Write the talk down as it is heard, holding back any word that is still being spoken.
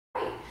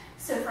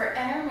So for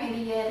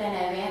intermediate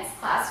and advanced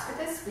class for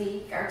this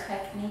week, our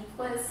technique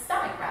was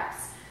stomach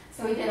wraps.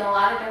 So we did a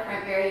lot of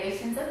different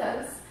variations of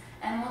those,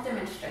 and we'll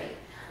demonstrate.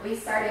 We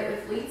started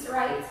with leads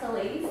right to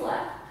ladies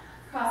left,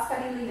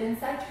 crossbody lead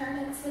inside turn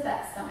into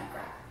that stomach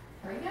wrap.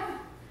 Here we go.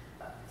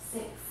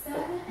 6,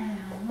 7, and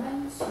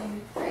 1,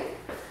 2, 3,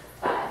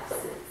 5,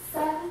 6,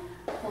 7.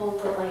 Pull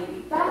the lady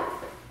back,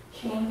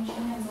 change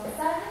hands on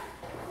 7.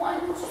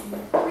 1, 2,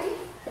 3,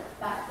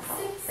 5,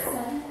 6,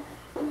 7.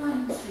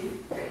 1, 2,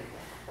 3,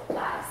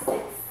 5,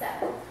 6,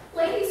 7.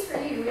 Ladies, for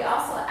you, we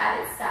also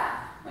added style.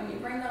 When you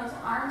bring those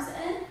arms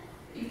in,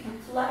 you can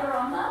flutter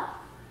them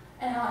up,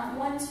 and on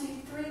 1, 2,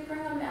 3,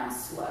 bring them down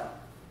slow.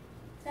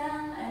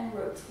 Down and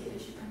rotate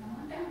as you bring them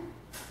on down.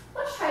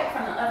 Let's try it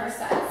from the other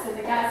side so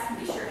the guys can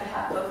be sure to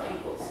have both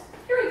angles.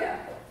 Here we go.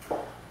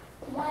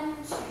 1,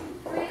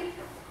 2, 3,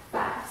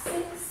 5,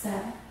 6,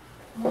 7.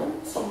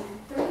 1, 2,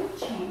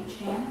 3, change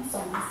hands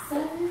on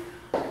 7.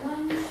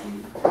 1, 2,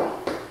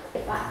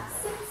 3, 5,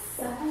 6,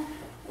 7.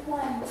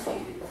 1, 2, 3,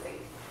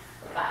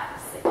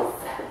 5, 6,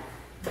 7.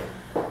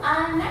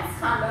 Next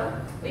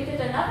combo, we did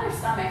another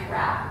stomach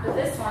wrap, but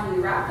this one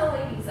we wrapped the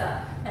ladies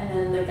up, and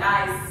then the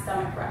guys'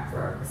 stomach wrap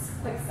for a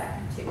quick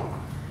second too.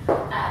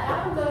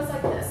 That one goes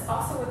like this,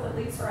 also with the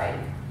leads right.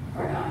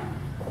 We're going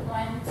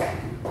 1,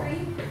 2,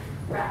 3,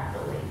 wrap the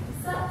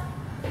ladies up.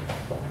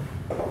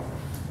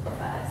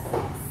 5,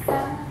 6,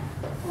 7.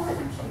 1,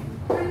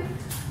 2,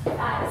 3,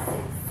 5, 6,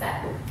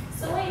 7.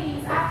 So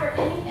ladies, after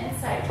any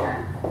inside turn,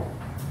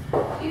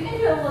 you can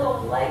do a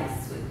little leg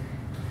sweep.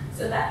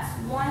 So that's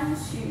 1,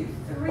 2,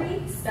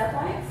 3, step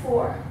on it,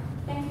 4,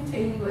 and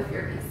continue with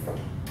your basic.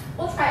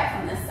 We'll try it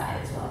from this side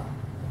as well.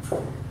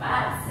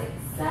 5, 6,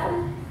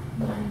 7,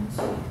 1,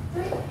 2,